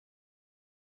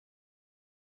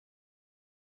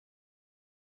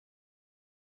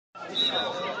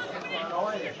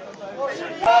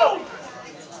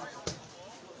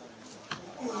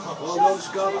Well done,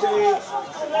 Scotty.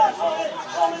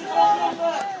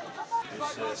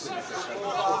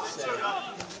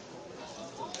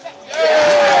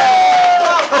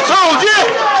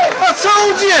 I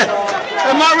told you!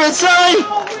 A matter of time!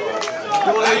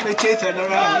 Don't leave me teething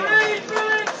around.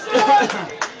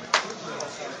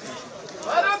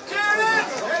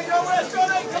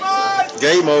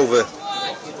 Game over.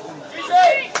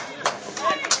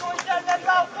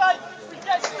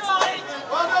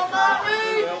 Well done, Marty!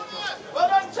 Well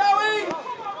done, Joey!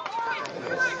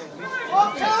 Well,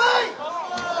 Kelly!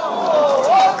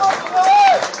 Well done,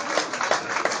 Kelly!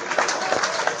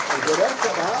 Good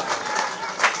effort, that.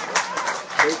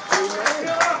 Big team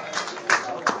there.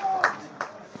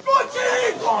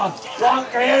 Go on,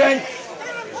 Kieran!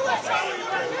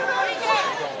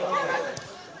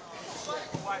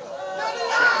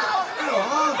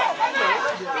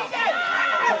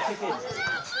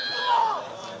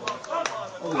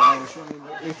 Oh, the Irish running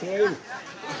me through.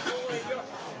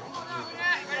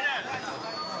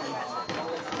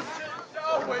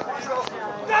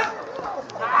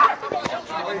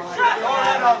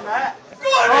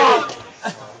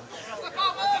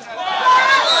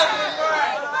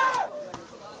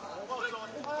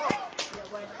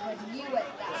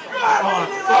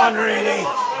 Go on, Reedy!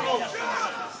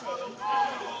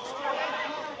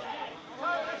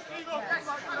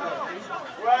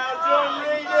 Well done,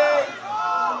 Reedy!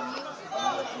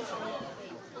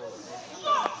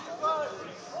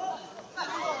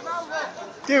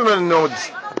 Give him a nudge.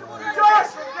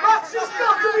 Josh! Max is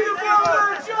not to be the bowler,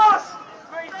 Josh!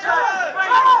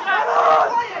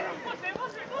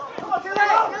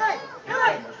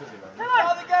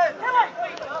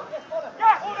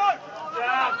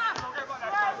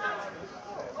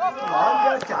 Come on,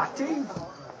 get attacking.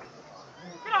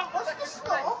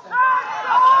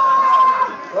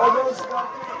 Well done,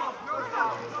 Scotty.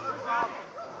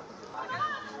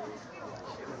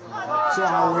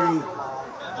 Joey.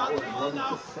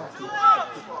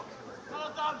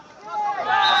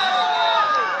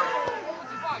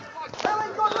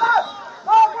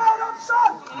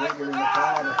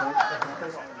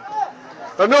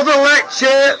 Another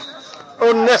lecture.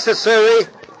 Unnecessary.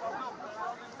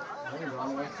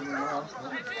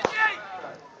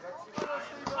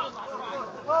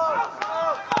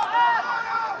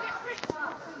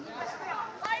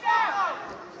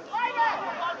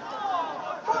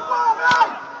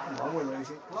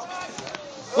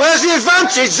 Where's the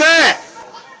advantage there?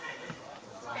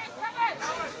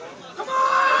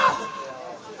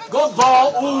 Good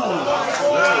ball! Ooh!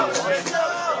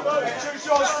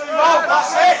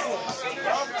 That's it!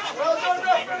 Well done,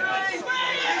 referee!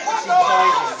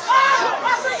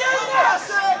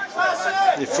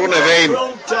 In front of him.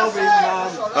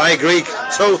 I agree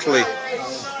totally. That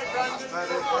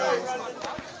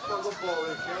was a poor ball.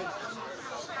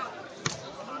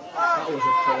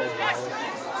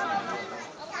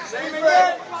 Same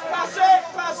again! Pass it!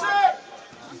 Pass it!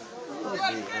 What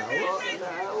the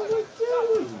hell are we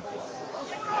doing?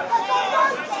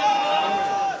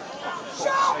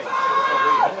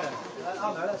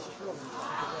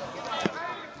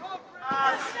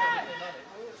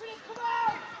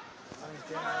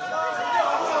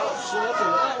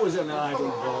 That was an idle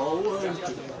ball, wasn't it?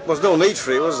 There was no need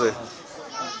for it, was there?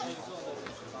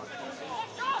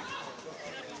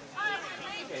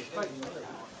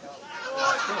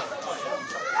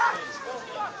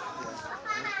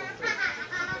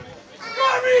 Go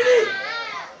on, Reedy!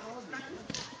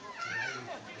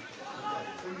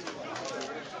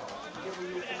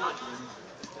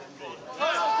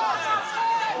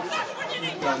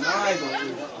 An idle.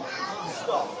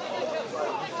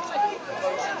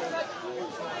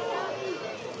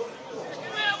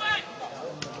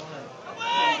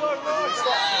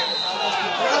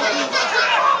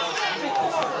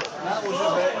 That was a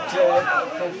bit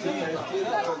 50-50.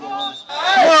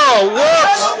 Whoa,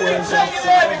 what? Take it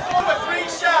there before the free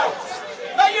shouts!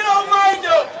 Make your own mind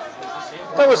up!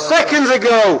 That was seconds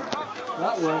ago.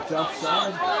 That worked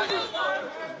offside.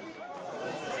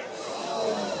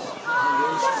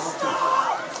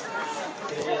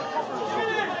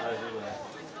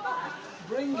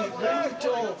 Bring it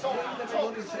all. Bring the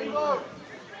bloody thing up.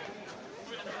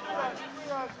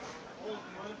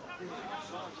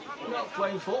 We're not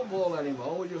playing football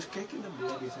anymore, we're just kicking the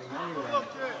bloody thing anyway.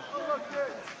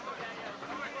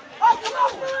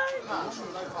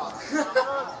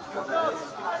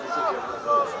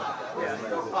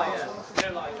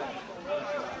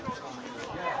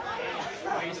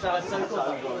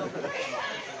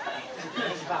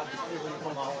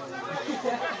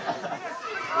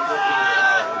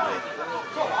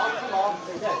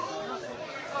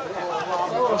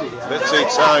 Bit too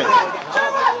tight.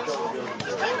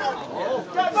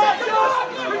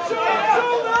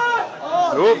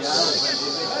 Oops.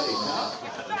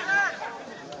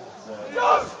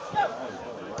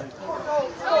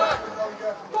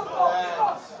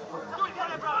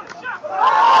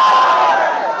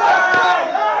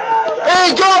 He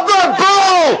got the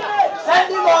ball!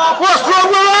 What's wrong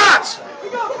with that?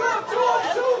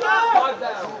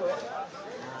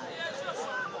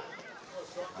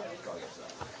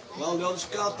 Well done,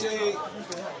 Scotty.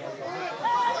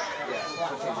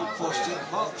 Pushed it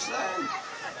box then.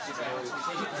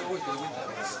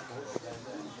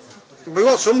 We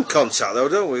want some contact though,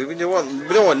 don't we? We don't want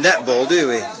netball, do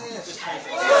we?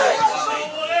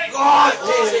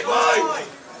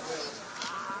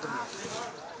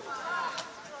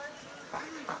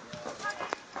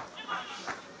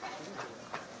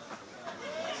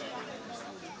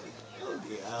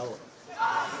 Bloody hell.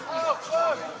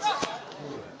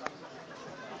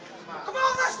 Come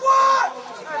on, let's work!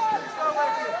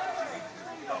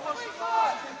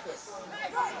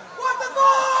 Want the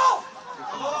ball!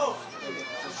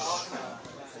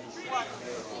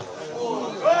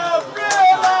 Well, good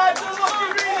lads, you're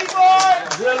looking really boy!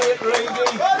 Brilliant, Reedy.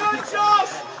 Well done,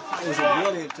 Josh! That was a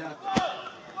brilliant tackle.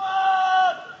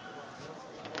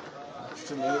 That's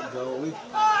to make goalie.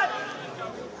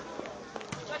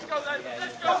 Let's go then,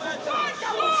 let's go then!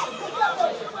 Come on,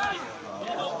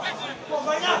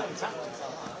 Rainer!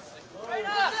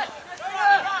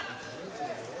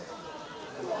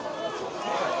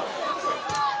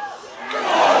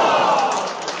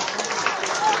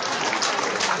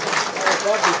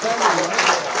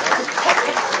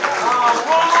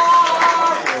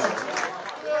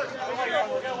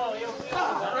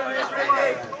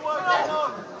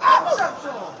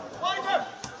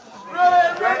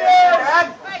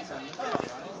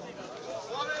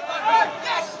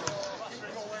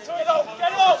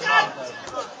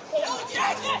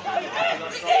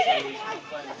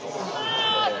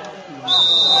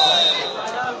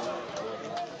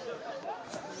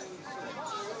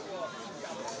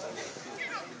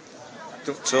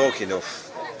 Don't talk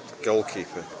enough,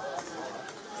 goalkeeper.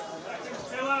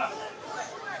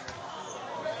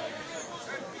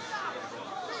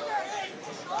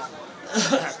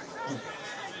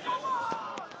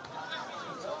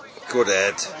 Good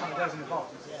head.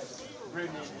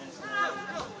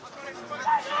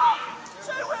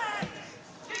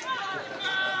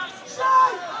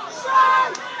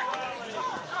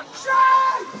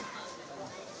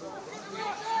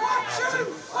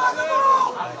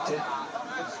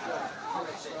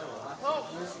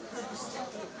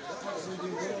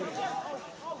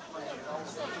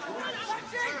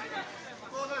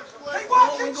 What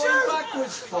are we going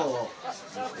backwards for?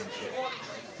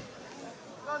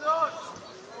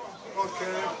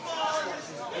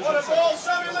 What a ball,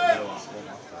 Samuel!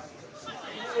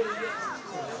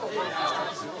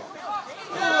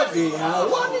 Bloody hell,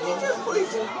 why did you just put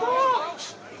it in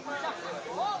box?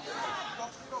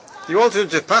 You want them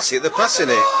to pass it, they're passing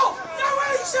it. No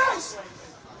aces!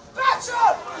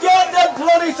 Better! Get the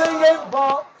bloody thing in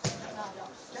box!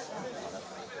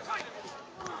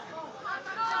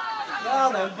 Now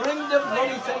then, bring the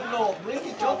bloody thing up, bring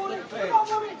it up the pitch.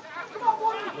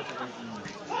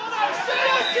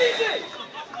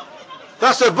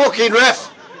 That's a booking, ref.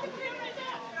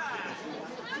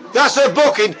 That's a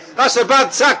booking. That's a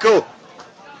bad tackle.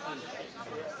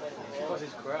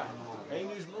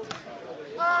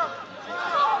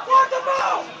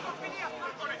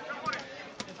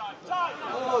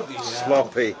 Oh dear.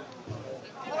 Sloppy.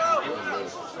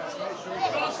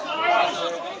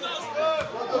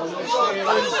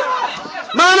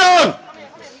 Man on!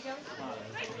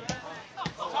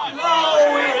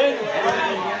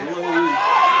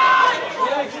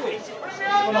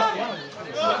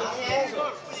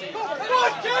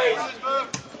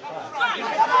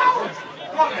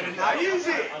 Now use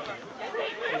it!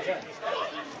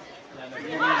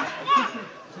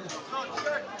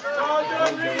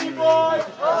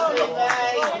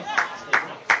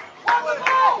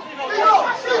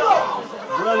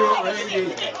 Brilliant, Randy.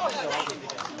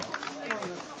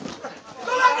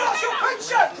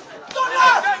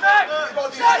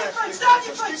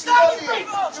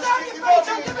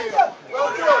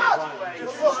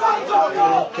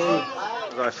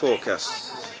 Right, forecast.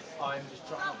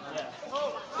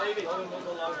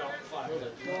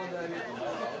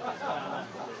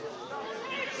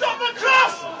 Stop the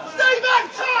cross! Stay back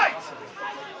tight!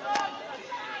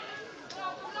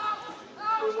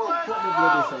 We won't put the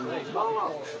bloody thing in box.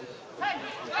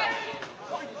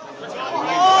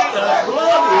 What the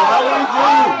bloody hell are we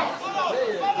doing?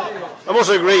 I must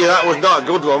agree that was not a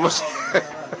good one, was it?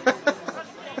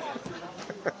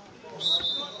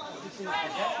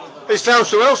 It's found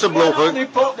somewhere else to blow for. They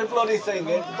put the bloody thing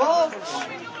in box.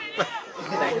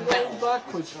 Going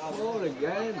backwards, forward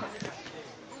again.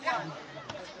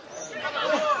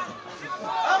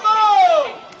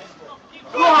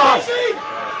 Come on!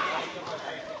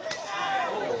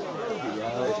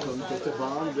 Yeah, it's come to the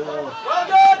barn door. Well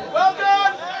done, well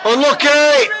done.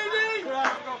 Unlucky!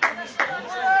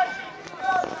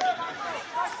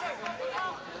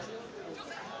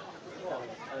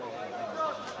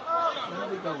 Where are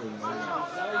we going now?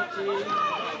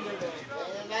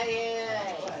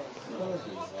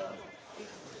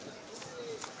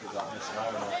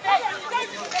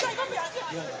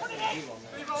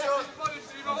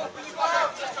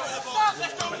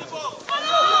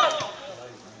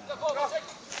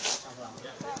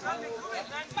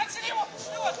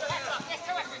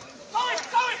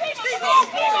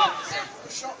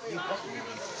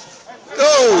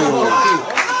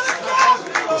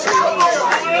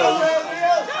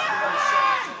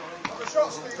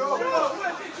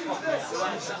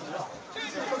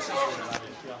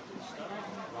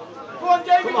 Come on,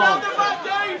 David, round the back,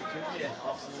 Dave!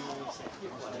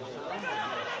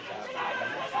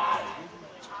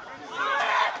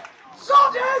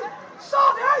 Sorted!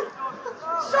 Sorted!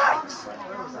 6!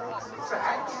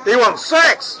 He wants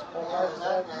 6!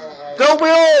 Don't we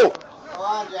all?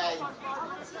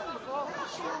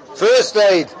 First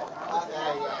aid.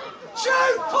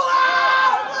 Shoot! Pull out!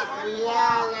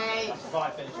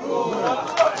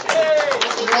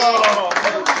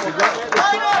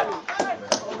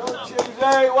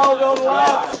 Tuesday, well done,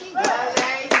 lads.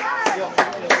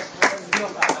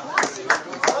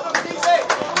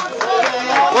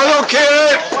 Well done,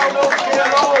 Kieran. Well done,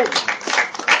 Kieran.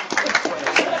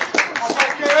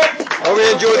 Hope you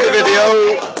enjoyed the video.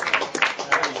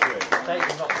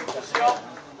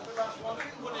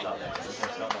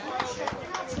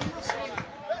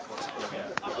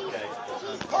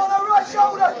 Right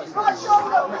shoulder! Right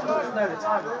shoulder!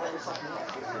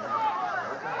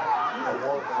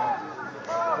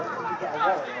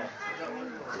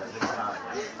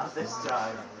 This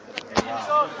time.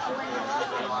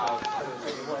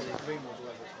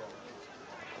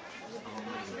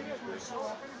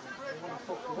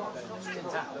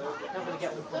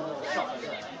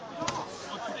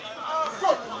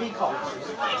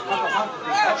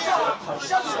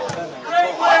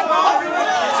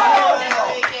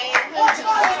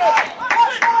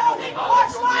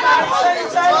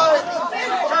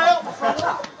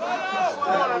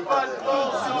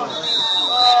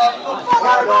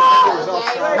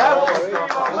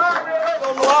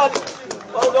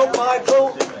 Well done, Michael.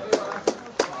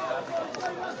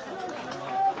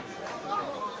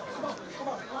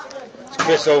 It's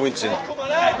Chris Ovington.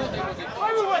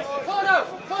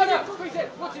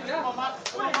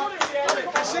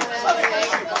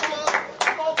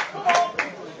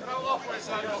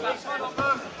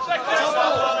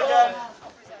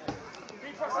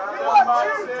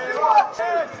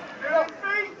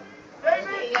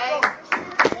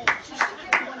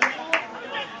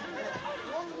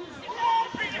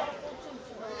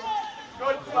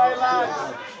 Good play, lads.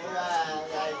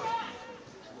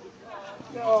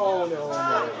 No, no, no.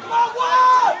 Come on,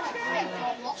 work!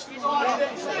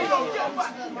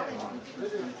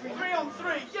 3 on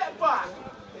 3, get back!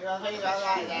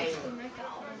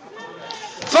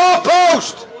 Far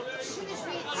post!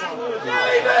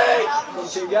 David!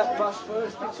 Did you get past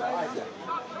first?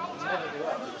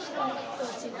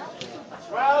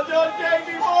 Well done,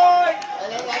 Davey boy!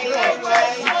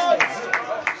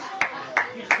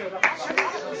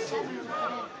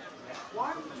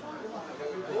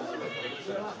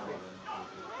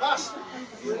 Pass!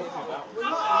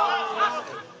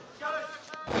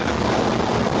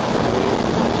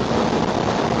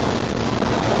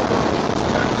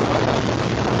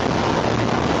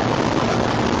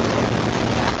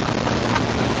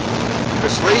 The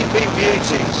Sleeping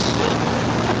Beauties.